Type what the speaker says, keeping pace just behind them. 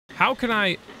How can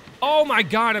I... Oh my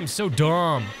god, I'm so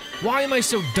dumb. Why am I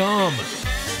so dumb?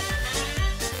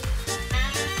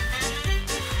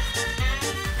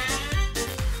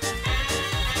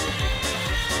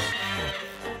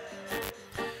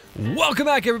 Welcome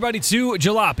back, everybody, to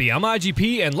Jalopy. I'm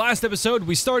IGP, and last episode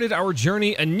we started our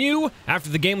journey anew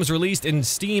after the game was released in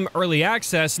Steam Early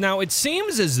Access. Now, it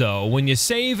seems as though when you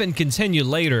save and continue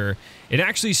later, it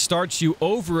actually starts you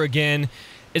over again.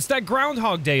 It's that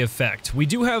Groundhog Day effect. We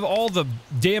do have all the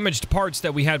damaged parts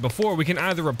that we had before. We can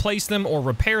either replace them or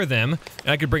repair them, and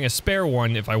I could bring a spare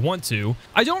one if I want to.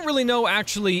 I don't really know,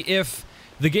 actually, if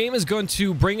the game is going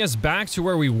to bring us back to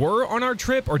where we were on our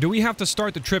trip, or do we have to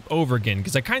start the trip over again?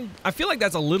 Because I feel like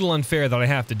that's a little unfair that I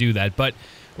have to do that. But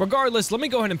regardless, let me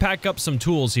go ahead and pack up some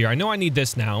tools here. I know I need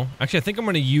this now. Actually, I think I'm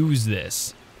going to use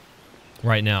this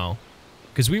right now,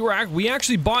 because we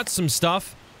actually bought some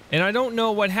stuff, and I don't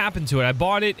know what happened to it. I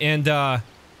bought it, and I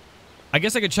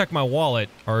guess I could check my wallet,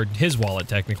 or his wallet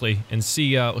technically, and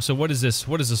see. So what is this?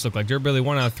 What does this look like? Durability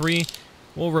 1 out of 3.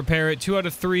 We'll repair it. 2 out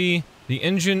of 3. The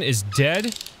engine is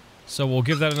dead, so we'll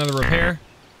give that another repair.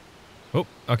 Oh,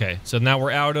 okay. So now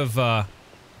we're out of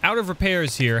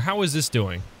repairs here. How is this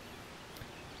doing?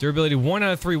 Durability 1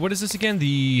 out of 3. What is this again?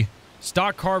 The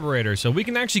stock carburetor. So we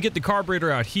can actually get the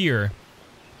carburetor out here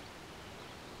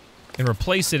and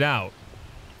replace it out,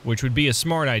 which would be a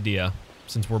smart idea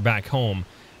since we're back home.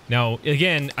 Now,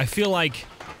 again, I feel like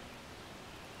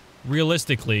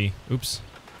realistically, oops.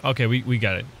 Okay, we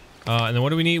got it. And then what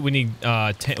do we need? We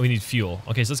need fuel.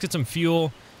 Okay, so let's get some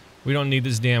fuel. We don't need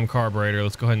this damn carburetor.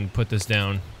 Let's go ahead and put this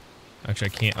down.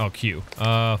 Actually, I can't. Oh, Q.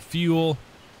 Fuel.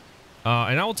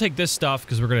 And I will take this stuff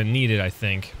because we're going to need it, I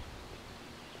think.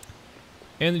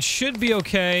 And it should be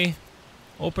okay.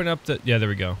 Open up the... Yeah, there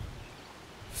we go.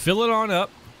 Fill it on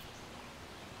up.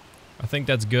 I think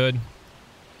that's good.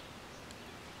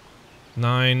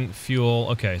 9 fuel.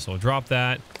 Okay, so we'll drop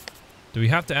that. Do we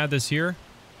have to add this here?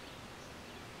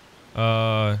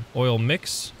 Oil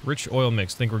mix. Rich oil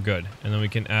mix. Think we're good. And then we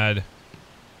can add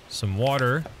some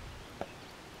water.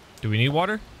 Do we need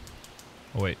water?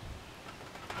 Oh, wait.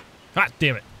 Ah,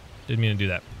 damn it. Didn't mean to do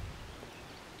that.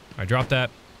 Alright, drop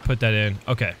that. Put that in.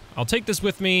 Okay. I'll take this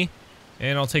with me.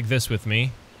 And I'll take this with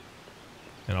me.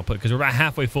 And I'll put... Because we're about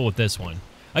halfway full with this one.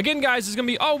 Again, guys, it's gonna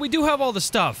be... Oh, we do have all the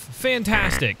stuff.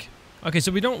 Fantastic. Okay,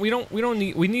 so we don't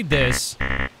need... We need this.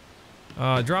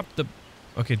 Drop the...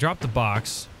 Okay, drop the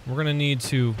box. We're gonna need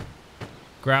to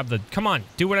grab the... Come on,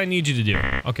 do what I need you to do.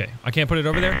 Okay, I can't put it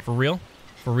over there? For real?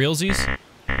 For realsies?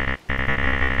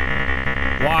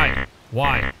 Why?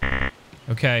 Why?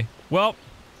 Okay, well...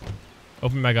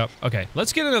 Open back up. Okay,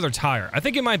 let's get another tire. I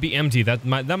think it might be empty. That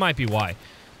might be why.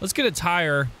 Let's get a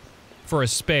tire for a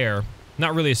spare.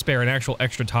 Not really a spare, an actual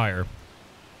extra tire.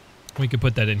 We can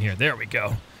put that in here. There we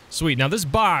go. Sweet. Now this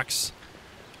box,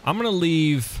 I'm gonna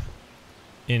leave...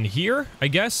 in here, I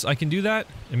guess I can do that,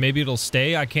 and maybe it'll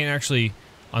stay. I can't actually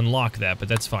unlock that, but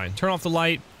that's fine. Turn off the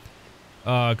light.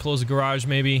 Close the garage,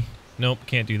 maybe. Nope,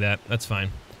 can't do that. That's fine.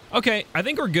 Okay, I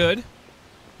think we're good.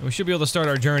 We should be able to start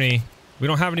our journey. We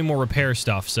don't have any more repair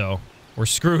stuff, so we're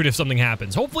screwed if something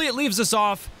happens. Hopefully it leaves us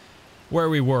off where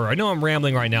we were. I know I'm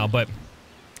rambling right now, but...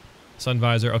 Sun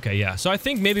visor. Okay, yeah. So I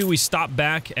think maybe we stop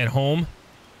back at home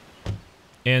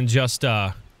and just,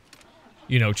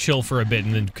 you know, chill for a bit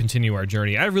and then continue our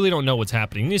journey. I really don't know what's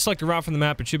happening. You need to select a route from the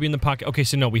map. It should be in the pocket. Okay,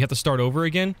 so no, we have to start over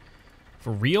again?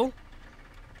 For real?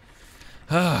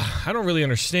 I don't really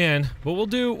understand, but we'll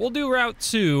do Route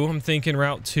 2. I'm thinking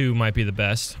Route 2 might be the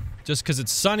best. Just because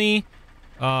it's sunny,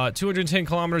 210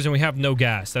 kilometers, and we have no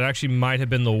gas. That actually might have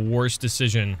been the worst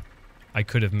decision I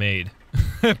could have made.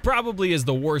 It probably is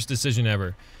the worst decision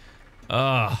ever.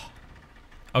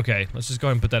 Okay, let's just go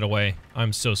ahead and put that away.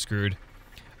 I'm so screwed.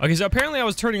 Okay, so apparently I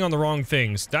was turning on the wrong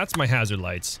things. That's my hazard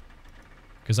lights.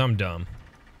 Because I'm dumb.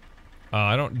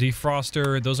 I don't...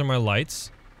 Defroster, those are my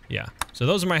lights. Yeah, so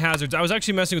those are my hazards. I was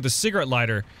actually messing with the cigarette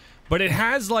lighter, but it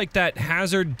has, like, that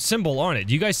hazard symbol on it.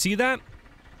 Do you guys see that?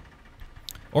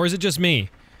 Or is it just me?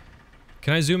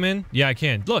 Can I zoom in? Yeah, I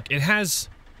can. Look, it has...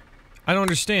 I don't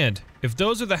understand. If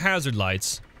those are the hazard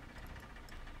lights,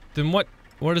 then what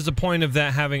is the point of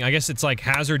that having... I guess it's like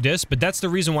hazardous, but that's the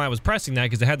reason why I was pressing that,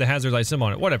 because it had the hazard light symbol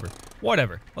on it. Whatever.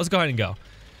 Whatever. Let's go ahead and go.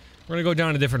 We're gonna go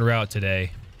down a different route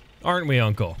today. Aren't we,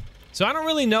 Uncle? So I don't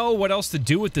really know what else to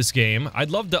do with this game.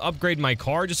 I'd love to upgrade my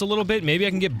car just a little bit. Maybe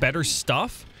I can get better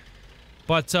stuff.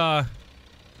 But, I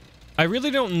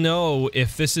really don't know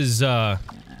if this is, I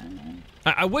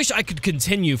wish I could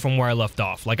continue from where I left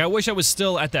off. Like, I wish I was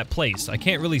still at that place. I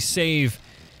can't really save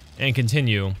and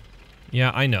continue.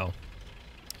 Yeah, I know.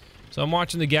 So I'm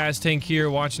watching the gas tank here,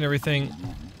 watching everything.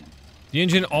 The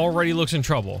engine already looks in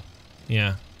trouble.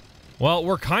 Yeah. Well,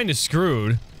 we're kind of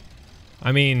screwed.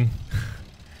 I mean,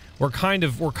 we're kind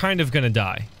of gonna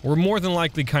die. We're more than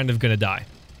likely kind of gonna die.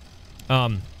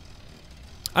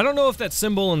 I don't know if that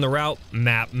symbol in the route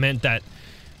map meant that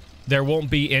there won't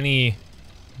be any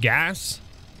gas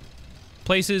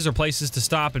places or places to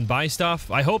stop and buy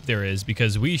stuff. I hope there is,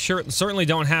 because we certainly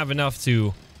don't have enough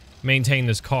to maintain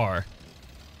this car.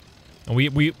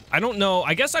 I don't know.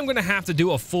 I guess I'm gonna have to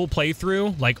do a full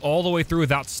playthrough, like all the way through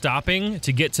without stopping,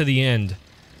 to get to the end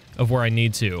of where I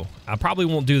need to. I probably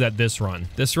won't do that this run.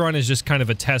 This run is just kind of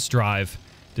a test drive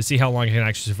to see how long I can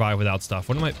actually survive without stuff.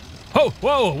 What am I... Oh,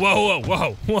 whoa, whoa, whoa,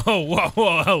 whoa, whoa, whoa,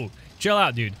 whoa, whoa. Chill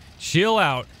out, dude. Chill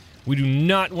out. We do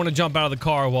not want to jump out of the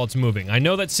car while it's moving. I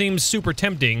know that seems super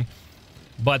tempting,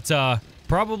 but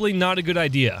probably not a good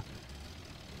idea.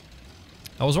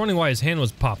 I was wondering why his hand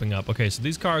was popping up. Okay, so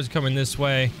these cars are coming this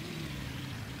way.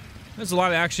 There's a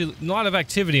lot of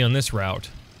activity on this route.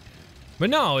 But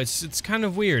no, it's kind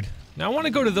of weird. Now I want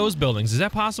to go to those buildings. Is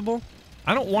that possible?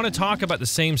 I don't want to talk about the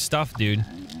same stuff, dude.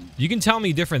 You can tell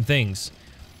me different things.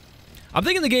 I'm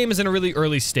thinking the game is in a really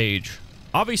early stage.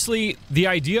 Obviously, the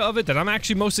idea of it that I'm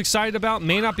actually most excited about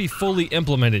may not be fully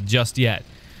implemented just yet.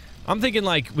 I'm thinking,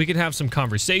 like, we could have some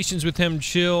conversations with him,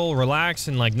 chill, relax,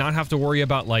 and, like, not have to worry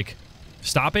about, like,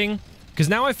 stopping. Because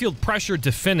now I feel pressured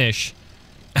to finish...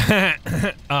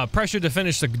 the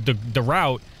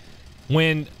route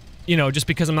when, you know, just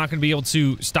because I'm not going to be able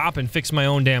to stop and fix my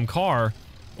own damn car.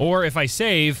 Or if I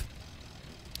save...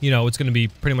 you know, it's going to be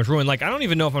pretty much ruined. Like, I don't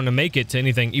even know if I'm going to make it to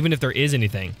anything, even if there is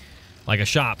anything, like a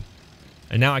shop.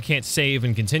 And now I can't save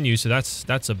and continue, so that's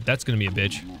going to be a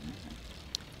bitch.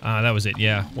 That was it.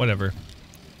 Yeah, whatever.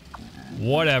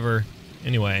 Whatever.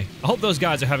 Anyway, I hope those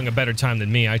guys are having a better time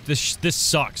than me. This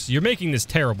sucks. You're making this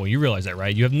terrible. You realize that,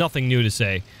 right? You have nothing new to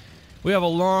say. We have a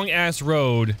long-ass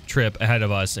road trip ahead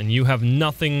of us, and you have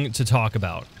nothing to talk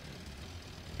about.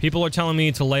 People are telling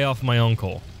me to lay off my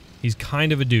uncle. He's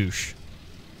kind of a douche.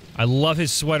 I love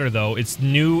his sweater, though. It's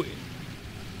new.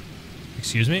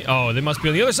 Excuse me? Oh, they must be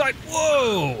on the other side.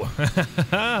 Whoa!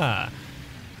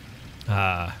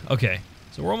 Okay.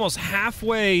 So we're almost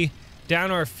halfway down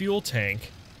our fuel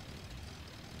tank.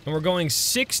 And we're going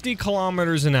 60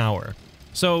 kilometers an hour.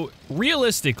 So,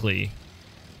 realistically,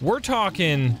 we're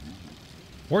talking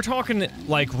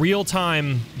like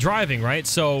real-time driving, right?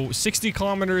 So, 60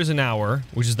 kilometers an hour,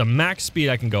 which is the max speed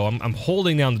I can go. I'm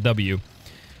holding down the W.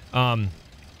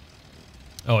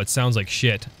 Oh, it sounds like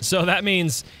shit. So that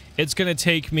means it's gonna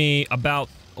take me about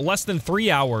less than 3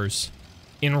 hours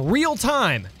in real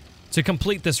time to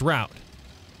complete this route.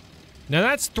 Now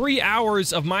that's 3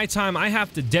 hours of my time I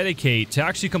have to dedicate to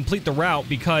actually complete the route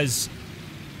because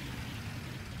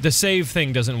the save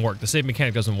thing doesn't work. The save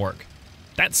mechanic doesn't work.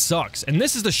 That sucks. And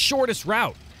this is the shortest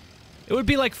route. It would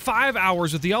be like 5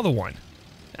 hours with the other one.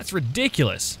 That's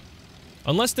ridiculous.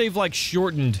 Unless they've like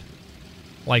shortened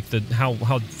like how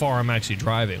far I'm actually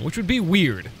driving, which would be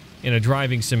weird in a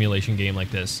driving simulation game like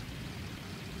this.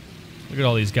 Look at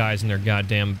all these guys in their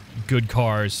goddamn good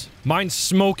cars. Mine's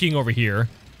smoking over here.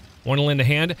 Want to lend a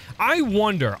hand? I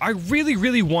wonder, I really,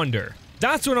 really wonder.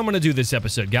 That's what I'm going to do this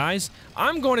episode, guys.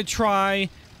 I'm going to try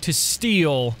to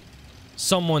steal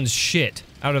someone's shit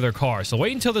out of their car. So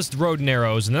wait until this road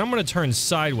narrows, and then I'm going to turn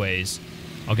sideways.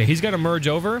 Okay, he's got to merge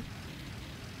over.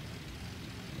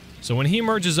 So when he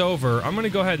merges over, I'm going to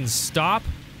go ahead and stop,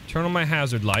 turn on my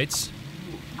hazard lights.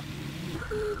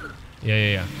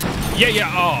 Yeah.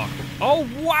 Oh,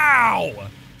 wow!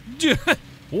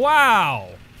 Wow!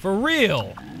 For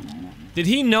real! Did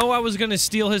he know I was going to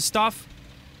steal his stuff?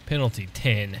 Penalty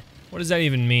 10. What does that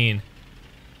even mean?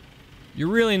 You're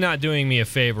really not doing me a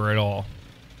favor at all.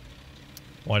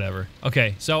 Whatever.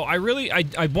 Okay, so I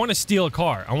want to steal a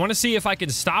car. I want to see if I can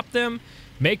stop them,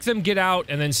 make them get out,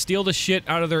 and then steal the shit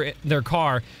out of their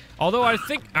car. Although I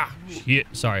think... Ah, shit.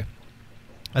 Sorry.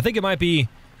 I think it might be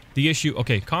the issue...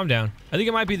 Okay, calm down. I think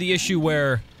it might be the issue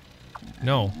where...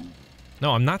 No.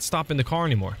 No, I'm not stopping the car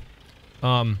anymore.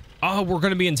 Oh, we're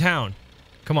gonna be in town.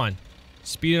 Come on.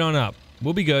 Speed it on up.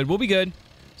 We'll be good. We'll be good.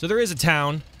 So there is a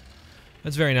town.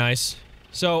 That's very nice.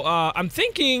 So, I'm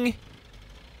thinking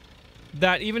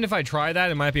that even if I try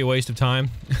that, it might be a waste of time.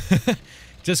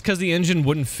 Just because the engine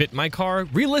wouldn't fit my car.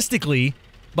 Realistically,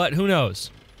 but who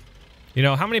knows? You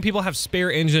know, how many people have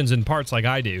spare engines and parts like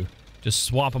I do? Just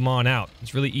swap them on out.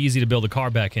 It's really easy to build a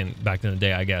car back in the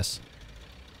day, I guess.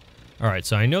 Alright,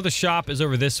 so I know the shop is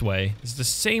over this way. It's the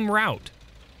same route.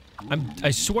 I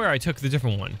swear I took the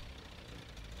different one.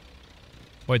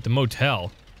 Wait, the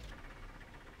motel?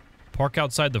 Park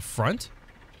outside the front?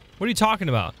 What are you talking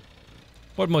about?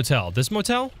 What motel? This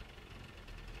motel?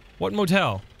 What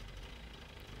motel?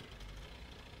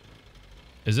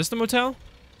 Is this the motel?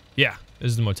 Yeah,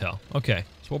 this is the motel. Okay,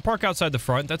 so we'll park outside the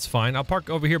front. That's fine. I'll park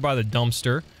over here by the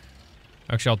dumpster.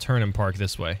 Actually, I'll turn and park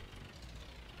this way.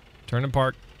 Turn and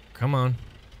park. Come on.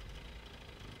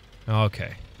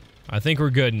 Okay. I think we're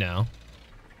good now.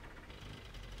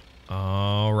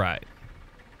 Alright.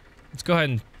 Let's go ahead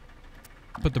and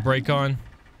put the brake on.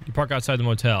 You park outside the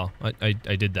motel. I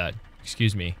did that.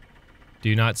 Excuse me. Do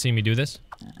you not see me do this?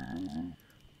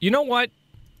 You know what?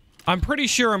 I'm pretty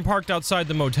sure I'm parked outside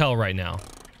the motel right now.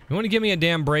 You want to give me a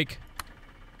damn break?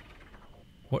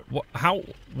 What, how,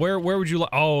 where would you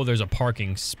like? Oh, there's a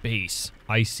parking space.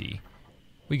 I see.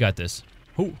 We got this.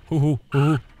 Hoo, hoo, hoo,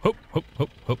 hoo, hoo, hoo, hoo,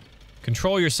 hoo.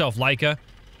 Control yourself, Leica.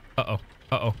 Uh-oh,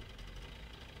 uh-oh.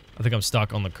 I think I'm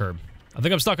stuck on the curb. I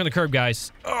think I'm stuck on the curb,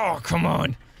 guys. Oh, come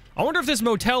on. I wonder if this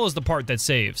motel is the part that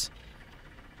saves.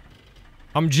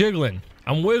 I'm jiggling.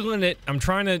 I'm wiggling it. I'm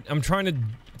trying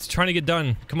to get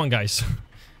done. Come on, guys.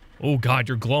 Oh, God,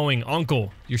 you're glowing.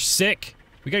 Uncle, you're sick.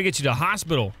 We gotta get you to the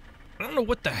hospital. I don't know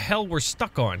what the hell we're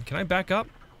stuck on. Can I back up?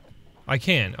 I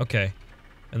can. Okay.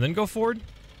 And then go forward?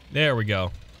 There we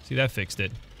go. See, that fixed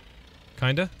it.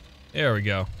 Kinda? There we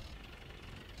go.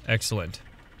 Excellent.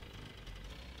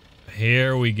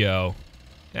 Here we go.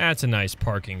 That's a nice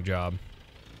parking job.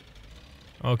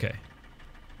 Okay.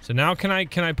 So now can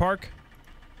I park?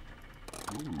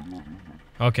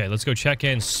 Okay, let's go check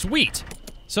in. Sweet!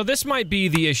 So this might be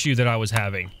the issue that I was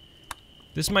having.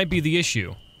 This might be the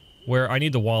issue. Where I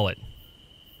need the wallet.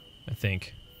 I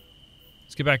think.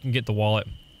 Let's get back and get the wallet.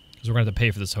 Because we're going to have to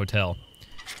pay for this hotel.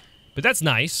 But that's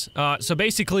nice. So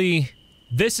basically,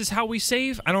 this is how we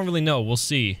save? I don't really know. We'll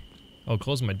see. Oh,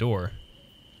 close my door.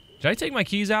 Did I take my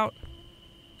keys out?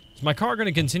 Is my car going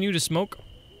to continue to smoke?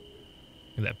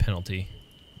 Look at that penalty.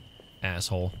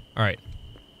 Asshole. Alright.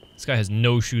 This guy has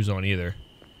no shoes on either.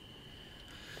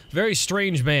 Very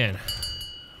strange man.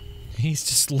 He's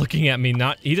just looking at me,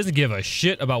 he doesn't give a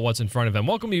shit about what's in front of him.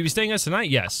 Welcome, you be staying with us tonight?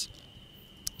 Yes.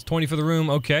 It's 20 for the room,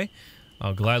 okay.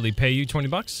 I'll gladly pay you 20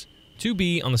 bucks. To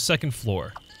be on the second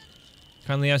floor.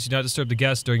 Kindly ask you not to disturb the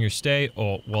guests during your stay.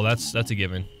 Oh, well, that's a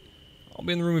given. I'll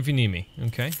be in the room if you need me.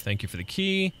 Okay, thank you for the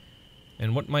key.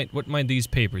 And what might these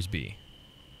papers be?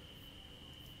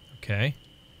 Okay.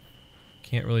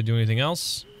 Can't really do anything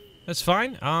else. That's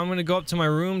fine. I'm gonna go up to my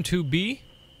room 2B.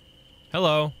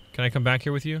 Hello. Can I come back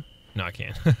here with you? No, I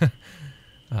can't.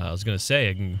 I was gonna say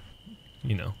I can,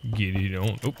 you know,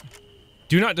 oh.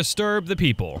 Do not disturb the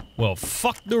people. Well,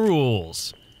 fuck the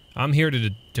rules. I'm here to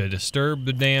disturb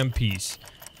the damn peace.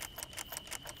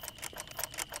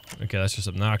 Okay, that's just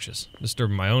obnoxious.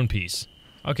 Disturbing my own peace.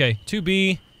 Okay, to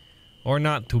be or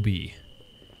not to be.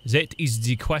 That is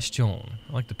the question.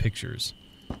 I like the pictures.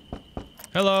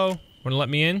 Hello. Wanna let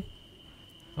me in?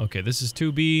 Okay, this is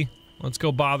 2B. Let's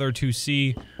go bother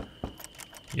 2C.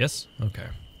 Yes? Okay.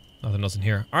 Nothing else in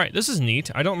here. Alright, this is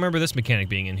neat. I don't remember this mechanic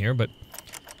being in here, but...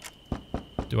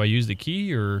 Do I use the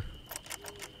key, or...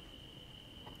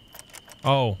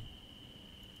 Oh.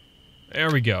 There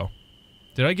we go.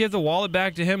 Did I give the wallet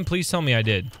back to him? Please tell me I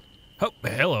did. Oh,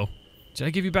 hello. Did I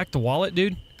give you back the wallet,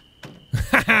 dude?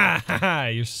 Haha,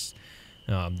 you're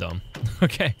oh, I'm dumb.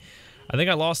 Okay. I think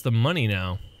I lost the money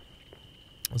now.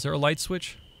 Is there a light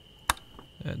switch?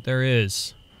 There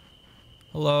is.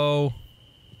 Hello?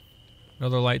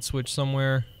 Another light switch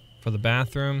somewhere for the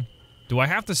bathroom. Do I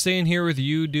have to stay in here with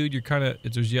you, dude? You're kind of...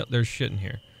 There's shit in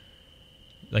here.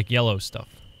 Like yellow stuff.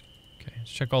 Okay,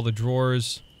 let's check all the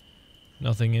drawers.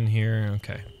 Nothing in here.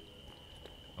 Okay.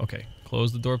 Okay,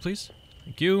 close the door, please.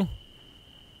 Thank you.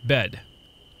 Bed.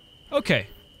 Okay,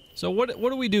 so what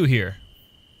do we do here?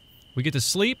 We get to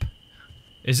sleep?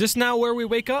 Is this now where we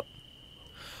wake up?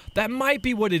 That might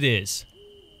be what it is.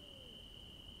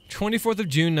 24th of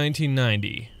June,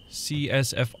 1990.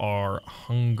 CSFR,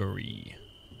 Hungary.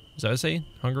 Is that what I say?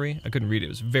 Hungary? I couldn't read it. It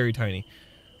was very tiny.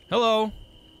 Hello.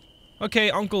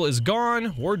 Okay, Uncle is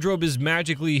gone. Wardrobe is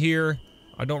magically here.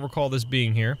 I don't recall this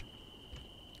being here.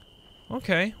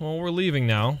 Okay, well, we're leaving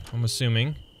now, I'm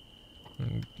assuming.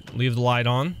 Leave the light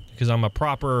on, because I'm a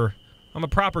proper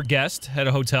guest at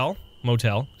a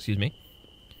motel, excuse me.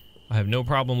 I have no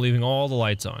problem leaving all the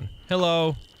lights on.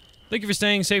 Hello. Thank you for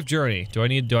staying. Safe journey. Do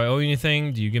I owe you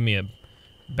anything? Do you give me a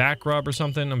back rub or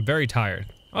something? I'm very tired.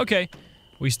 Okay.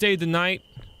 We stayed the night.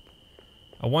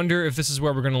 I wonder if this is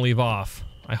where we're gonna leave off.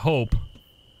 I hope.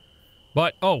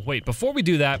 But, oh, wait, before we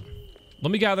do that,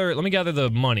 let me gather the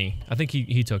money. I think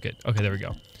he took it. Okay, there we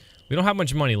go. We don't have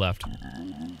much money left.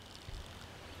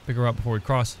 Pick her up before we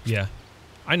cross. Yeah.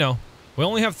 I know. We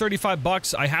only have 35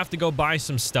 bucks. I have to go buy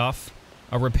some stuff.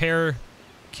 A repair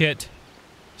kit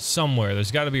somewhere.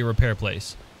 There's got to be a repair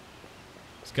place.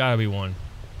 There's got to be one.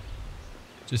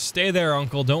 Just stay there,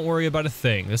 Uncle. Don't worry about a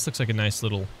thing. This looks like a nice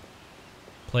little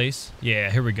place.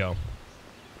 Yeah, here we go.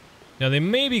 Now, they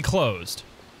may be closed.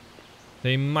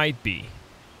 They might be.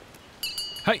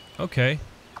 Hi. Okay.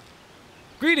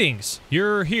 Greetings.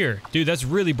 You're here. Dude, that's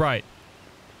really bright.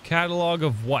 Catalog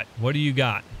of what? What do you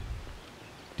got?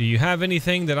 Do you have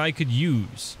anything that I could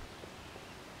use?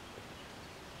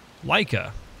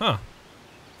 Leica. Huh.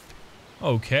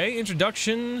 Okay.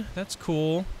 Introduction. That's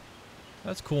cool.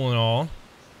 That's cool and all.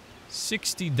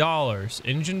 $60.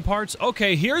 Engine parts.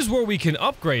 Okay, here's where we can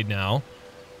upgrade now.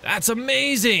 That's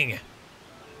amazing.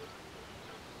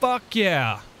 Fuck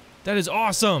yeah. That is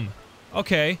awesome.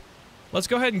 Okay. Let's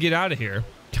go ahead and get out of here.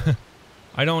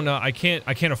 I don't know. I can't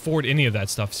afford any of that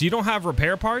stuff. So you don't have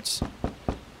repair parts?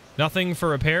 Nothing for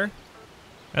repair?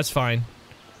 That's fine.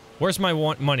 Where's my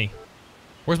money?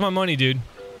 Where's my money, dude?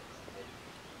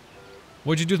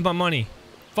 What'd you do with my money?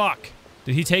 Fuck.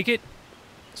 Did he take it?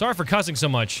 Sorry for cussing so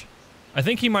much. I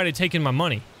think he might have taken my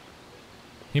money.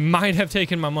 He might have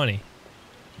taken my money.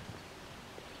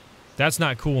 That's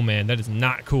not cool, man. That is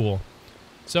not cool.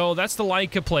 So that's the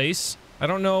Leica place. I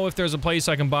don't know if there's a place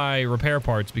I can buy repair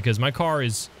parts because my car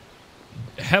is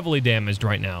heavily damaged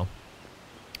right now.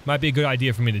 Might be a good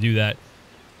idea for me to do that.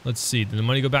 Let's see. Did the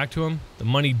money go back to him? The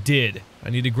money did. I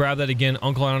need to grab that again.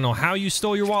 Uncle, I don't know how you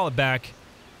stole your wallet back,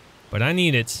 but I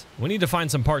need it. We need to find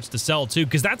some parts to sell too,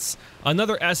 because that's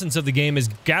another essence of the game, is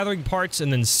gathering parts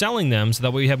and then selling them so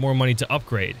that way we have more money to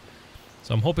upgrade.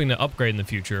 So I'm hoping to upgrade in the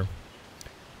future.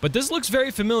 But this looks very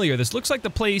familiar. This looks like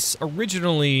the place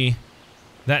originally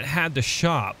that had the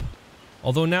shop.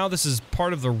 Although now this is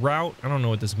part of the route. I don't know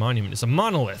what this monument is. A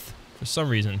monolith for some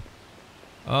reason.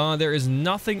 There is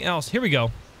nothing else. Here we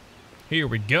go. Here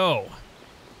we go.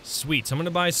 Sweet. So I'm going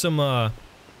to buy some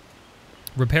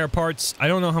repair parts. I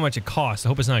don't know how much it costs. I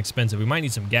hope it's not expensive. We might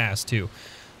need some gas too.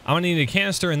 I'm going to need a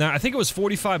canister in that. I think it was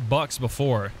 45 bucks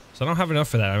before. So I don't have enough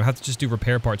for that. I have to just do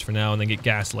repair parts for now and then get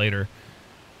gas later.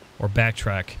 Or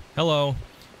backtrack. Hello.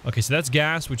 Okay, so that's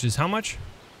gas, which is how much?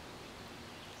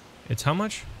 It's how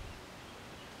much?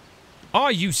 Oh,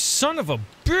 you son of a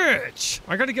bitch!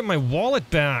 I gotta get my wallet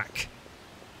back.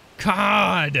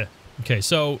 God! Okay,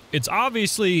 so it's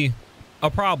obviously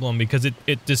a problem because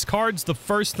it discards the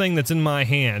first thing that's in my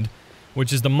hand,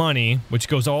 which is the money, which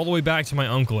goes all the way back to my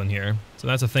uncle in here. So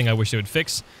that's a thing I wish they would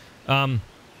fix.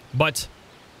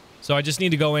 So I just need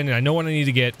to go in and I know what I need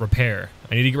to get. Repair.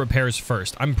 I need to get repairs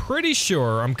first. I'm pretty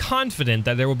sure, I'm confident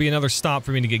that there will be another stop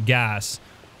for me to get gas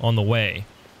on the way.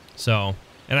 So,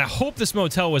 and I hope this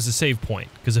motel was a save point,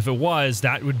 because if it was,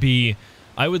 that would be,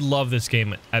 I would love this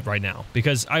game at right now,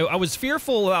 because I was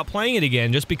fearful about playing it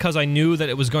again just because I knew that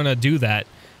it was going to do that.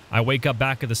 I wake up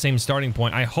back at the same starting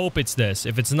point. I hope it's this.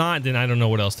 If it's not, then I don't know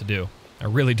what else to do. I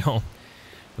really don't.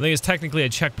 I think it's technically a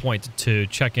checkpoint to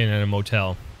check in at a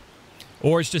motel.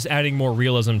 Or it's just adding more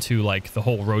realism to, like, the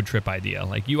whole road trip idea.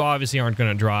 Like, you obviously aren't going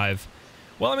to drive.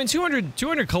 Well, I mean,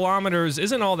 200 kilometers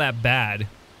isn't all that bad.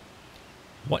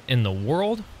 What in the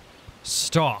world?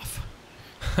 Stuff.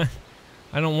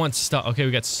 I don't want stuff. Okay,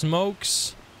 we got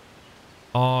smokes.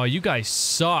 Oh, you guys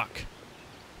suck.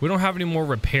 We don't have any more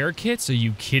repair kits? Are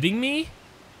you kidding me?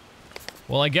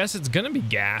 Well, I guess it's gonna be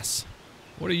gas.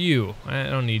 What are you? I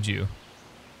don't need you.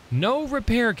 No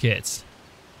repair kits.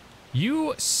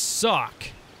 You suck.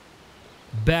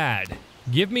 Bad.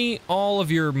 Give me all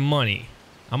of your money.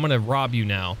 I'm gonna rob you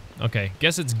now. Okay,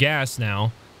 guess it's gas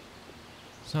now.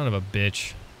 Son of a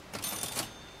bitch.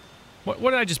 What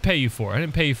did I just pay you for? I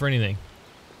didn't pay you for anything.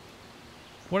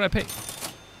 What did I pay?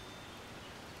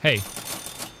 Hey.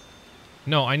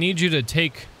 No, I need you to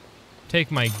take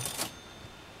my...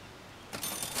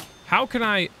 How can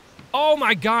I... Oh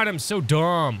my god, I'm so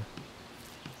dumb.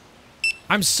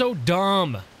 I'm so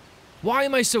dumb. Why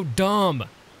am I so dumb?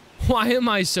 Why am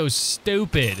I so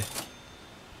stupid?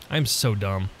 I'm so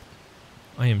dumb.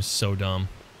 I am so dumb.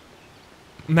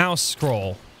 Mouse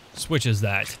scroll switches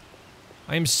that.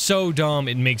 I am so dumb,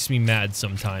 it makes me mad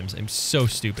sometimes. I'm so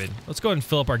stupid. Let's go ahead and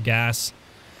fill up our gas.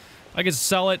 I can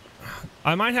sell it.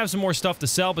 I might have some more stuff to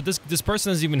sell, but this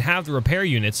person doesn't even have the repair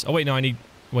units. Oh wait, no, I need...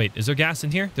 Wait, is there gas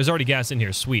in here? There's already gas in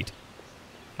here, sweet.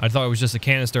 I thought it was just a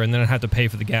canister and then I'd have to pay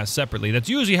for the gas separately. That's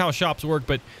usually how shops work,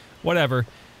 but whatever.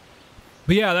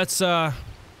 But yeah, that's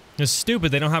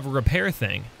stupid they don't have a repair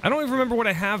thing. I don't even remember what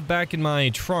I have back in my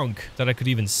trunk that I could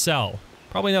even sell.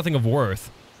 Probably nothing of worth.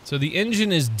 So the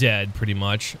engine is dead, pretty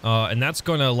much, and that's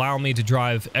going to allow me to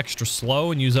drive extra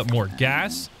slow and use up more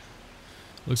gas.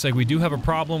 Looks like we do have a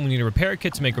problem. We need a repair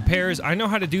kit to make repairs. I know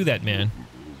how to do that, man.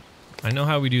 I know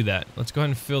how we do that. Let's go ahead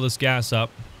and fill this gas up.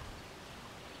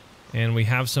 And we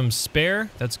have some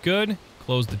spare. That's good.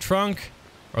 Close the trunk,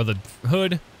 or the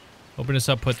hood. Open this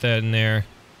up, put that in there.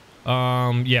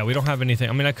 Yeah, we don't have anything.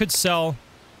 I mean, I could sell...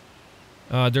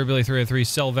 durability 3 out of 3.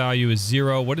 Sell value is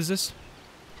 0. What is this?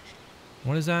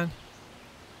 What is that?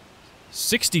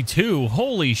 62.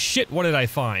 Holy shit, what did I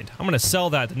find? I'm gonna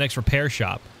sell that at the next repair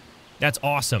shop. That's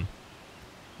awesome.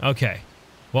 Okay.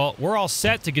 Well, we're all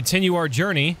set to continue our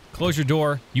journey. Close your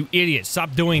door. You idiot.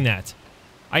 Stop doing that.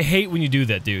 I hate when you do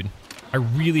that, dude. I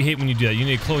really hate when you do that. You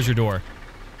need to close your door.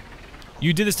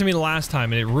 You did this to me the last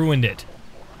time, and it ruined it.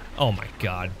 Oh my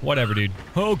god. Whatever, dude.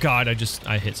 Oh god,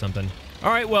 I hit something.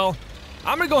 Alright, well,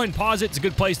 I'm gonna go ahead and pause it. It's a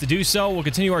good place to do so. We'll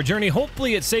continue our journey.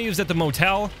 Hopefully it saves at the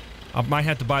motel. I might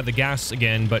have to buy the gas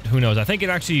again, but who knows. I think it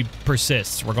actually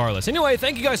persists regardless. Anyway,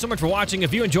 thank you guys so much for watching.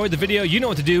 If you enjoyed the video, you know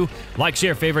what to do. Like,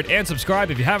 share, favorite, and subscribe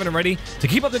if you haven't already to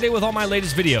keep up to date with all my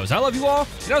latest videos. I love you all,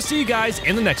 and I'll see you guys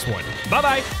in the next one.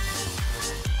 Bye-bye.